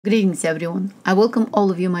Greetings, everyone. I welcome all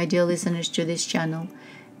of you, my dear listeners, to this channel.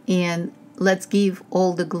 And let's give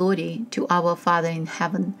all the glory to our Father in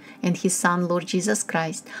heaven and His Son, Lord Jesus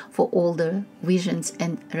Christ, for all the visions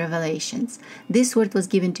and revelations. This word was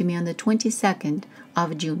given to me on the 22nd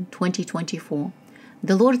of June, 2024.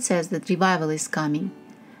 The Lord says that revival is coming.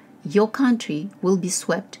 Your country will be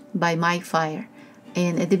swept by my fire.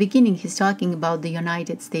 And at the beginning, he's talking about the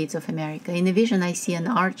United States of America. In the vision, I see an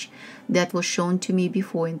arch that was shown to me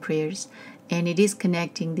before in prayers, and it is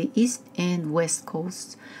connecting the east and west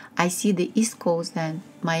coasts. I see the east coast and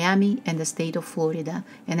Miami and the state of Florida,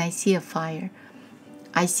 and I see a fire.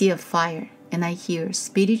 I see a fire, and I hear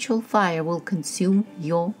spiritual fire will consume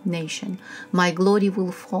your nation. My glory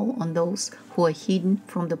will fall on those who are hidden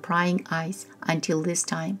from the prying eyes until this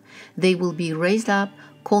time. They will be raised up,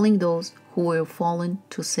 calling those who were fallen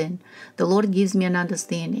to sin. The Lord gives me an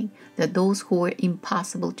understanding that those who were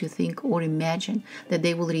impossible to think or imagine that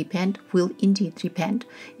they will repent will indeed repent.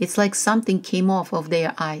 It's like something came off of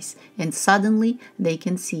their eyes and suddenly they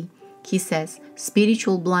can see. He says,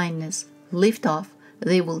 spiritual blindness, lift off.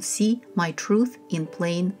 They will see my truth in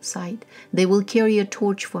plain sight. They will carry a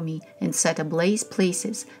torch for me and set ablaze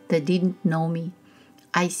places that didn't know me.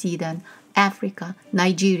 I see then Africa,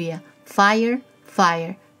 Nigeria, fire,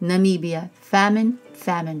 fire, Namibia, famine,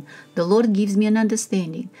 famine. The Lord gives me an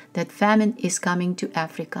understanding that famine is coming to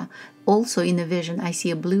Africa. Also in a vision, I see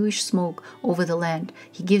a bluish smoke over the land.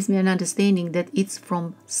 He gives me an understanding that it's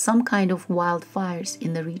from some kind of wildfires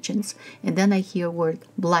in the regions. And then I hear word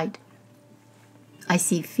blight. I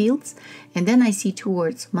see fields, and then I see two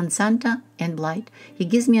words, Monsanto and blight. He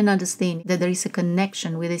gives me an understanding that there is a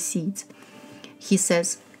connection with the seeds. He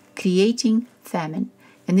says, creating famine,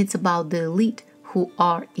 and it's about the elite who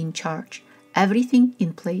are in charge. Everything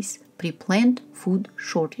in place, pre-planned food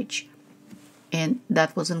shortage. And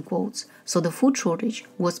that was in quotes. So the food shortage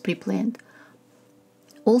was pre-planned.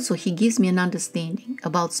 Also, he gives me an understanding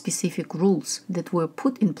about specific rules that were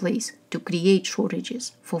put in place to create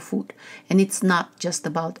shortages for food. And it's not just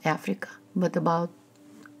about Africa, but about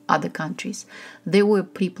other countries. They were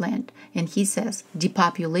pre-planned. And he says,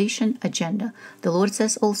 depopulation agenda. The Lord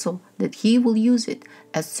says also that he will use it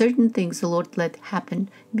as certain things the Lord let happen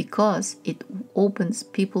because it opens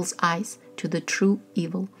people's eyes to the true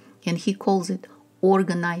evil. And he calls it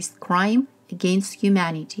organized crime against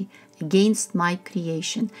humanity, against my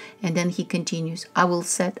creation. And then he continues, I will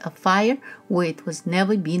set a fire where it was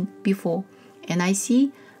never been before. And I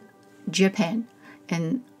see Japan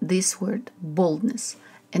and this word, boldness.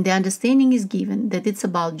 And the understanding is given that it's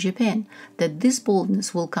about Japan, that this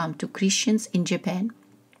boldness will come to Christians in Japan.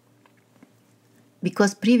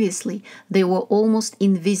 Because previously they were almost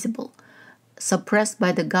invisible, suppressed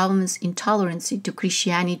by the government's intolerance to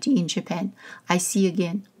Christianity in Japan. I see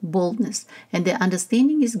again boldness, and the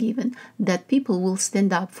understanding is given that people will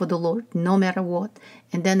stand up for the Lord no matter what.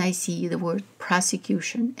 And then I see the word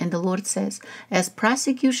prosecution, and the Lord says, as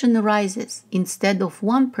prosecution arises, instead of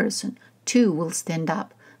one person, two will stand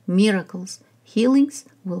up. Miracles, healings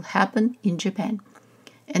will happen in Japan.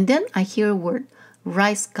 And then I hear a word,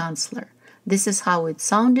 Rice Counselor. This is how it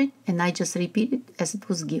sounded, and I just repeat it as it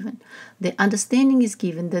was given. The understanding is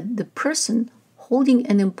given that the person holding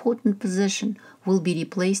an important position will be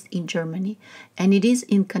replaced in Germany, and it is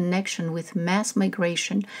in connection with mass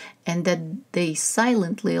migration and that they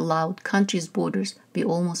silently allowed countries' borders be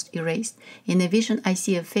almost erased. In a vision, I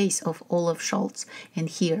see a face of Olaf Scholz, and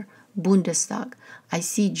here, Bundestag. I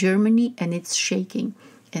see Germany and it's shaking.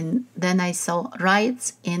 And then I saw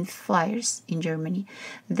riots and fires in Germany.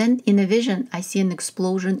 Then in a vision, I see an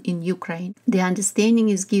explosion in Ukraine. The understanding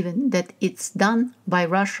is given that it's done by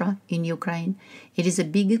Russia in Ukraine. It is a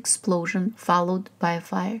big explosion followed by a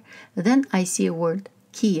fire. Then I see a word,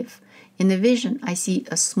 Kiev. In the vision, I see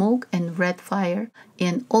a smoke and red fire,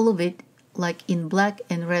 and all of it like in black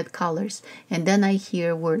and red colors. And then I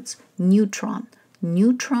hear words, neutron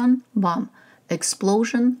bomb,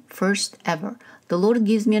 explosion first ever. The Lord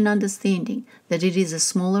gives me an understanding that it is a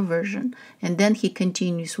smaller version, and then he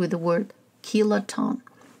continues with the word kiloton.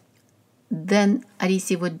 Then I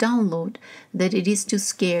receive a download that it is to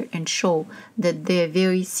scare and show that they are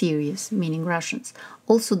very serious, meaning Russians.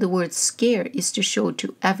 Also, the word scare is to show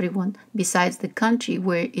to everyone besides the country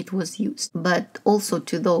where it was used, but also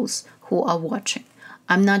to those who are watching.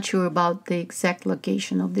 I'm not sure about the exact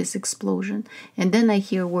location of this explosion. And then I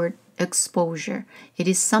hear word exposure. It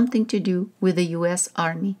is something to do with the US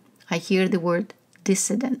Army. I hear the word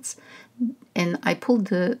dissidents. And I pulled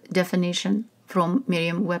the definition from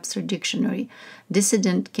Merriam-Webster dictionary.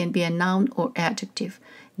 Dissident can be a noun or adjective.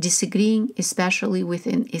 Disagreeing especially with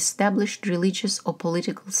an established religious or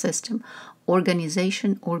political system,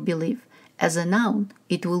 organization, or belief. As a noun,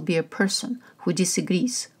 it will be a person who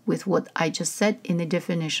disagrees with what I just said in the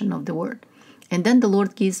definition of the word. And then the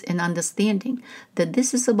Lord gives an understanding that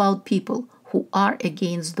this is about people who are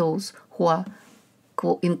against those who are,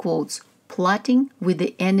 in quotes, plotting with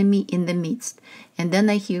the enemy in the midst. And then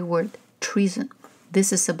I hear word treason.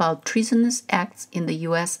 This is about treasonous acts in the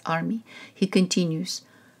U.S. Army. He continues,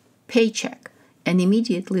 paycheck. And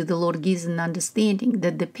immediately the Lord gives an understanding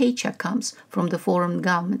that the paycheck comes from the foreign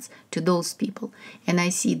governments to those people. And I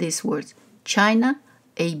see these words, China,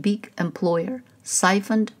 a big employer,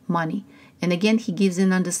 siphoned money. And again, he gives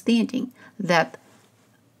an understanding that,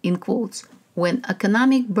 in quotes, when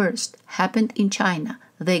economic burst happened in China,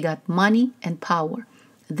 they got money and power.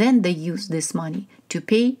 Then they used this money to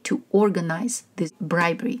pay to organize this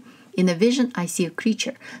bribery. In a vision, I see a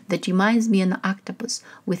creature that reminds me of an octopus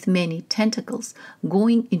with many tentacles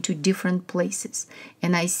going into different places.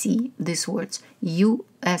 And I see these words,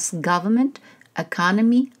 U.S. government,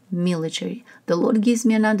 economy, military. The Lord gives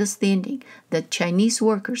me an understanding that Chinese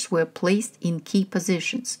workers were placed in key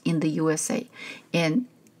positions in the USA and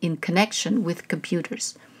in connection with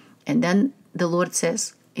computers. And then the Lord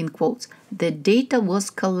says, in quotes, the data was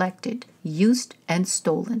collected, used, and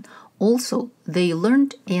stolen. Also, they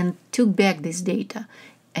learned and took back this data,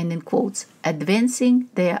 and in quotes, advancing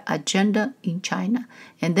their agenda in China.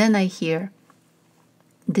 And then I hear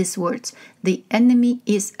these words, the enemy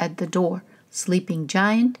is at the door, sleeping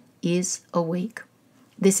giant is awake.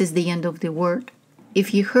 This is the end of the word.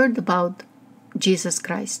 If you heard about Jesus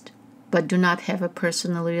Christ, but do not have a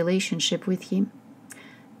personal relationship with him,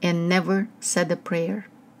 and never said a prayer,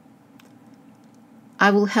 I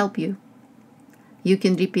will help you. You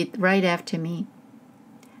can repeat right after me.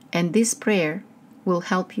 And this prayer will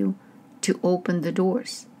help you to open the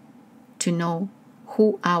doors to know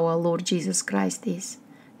who our Lord Jesus Christ is.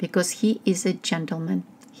 Because he is a gentleman.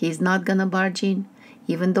 He is not going to barge in.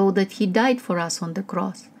 Even though that he died for us on the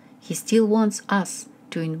cross, he still wants us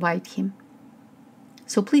to invite him.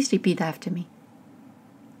 So please repeat after me.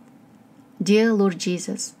 Dear Lord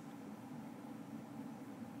Jesus,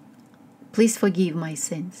 please forgive my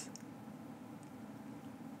sins.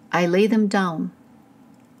 I lay them down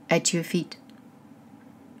at your feet.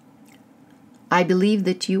 I believe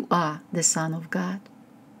that you are the Son of God,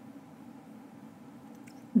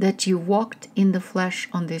 that you walked in the flesh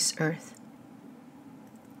on this earth,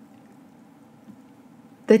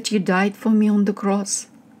 that you died for me on the cross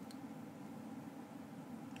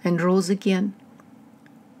and rose again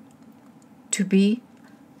to be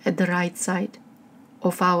at the right side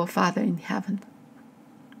of our Father in heaven.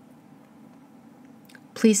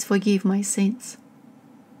 Please forgive my sins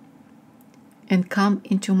and come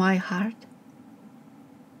into my heart.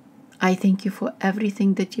 I thank you for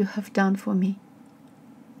everything that you have done for me.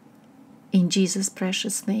 In Jesus'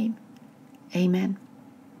 precious name, amen.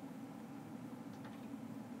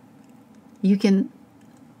 You can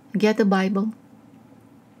get a Bible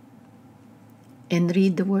and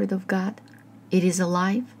read the Word of God. It is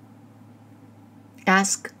alive.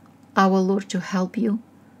 Ask our Lord to help you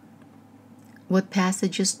what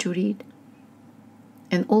passages to read.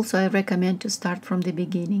 And also I recommend to start from the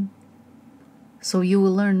beginning, so you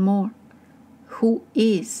will learn more who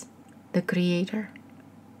is the creator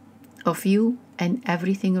of you and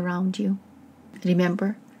everything around you.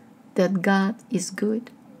 Remember that God is good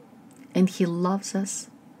and he loves us.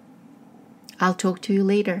 I'll talk to you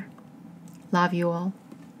later. Love you all.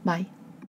 Bye.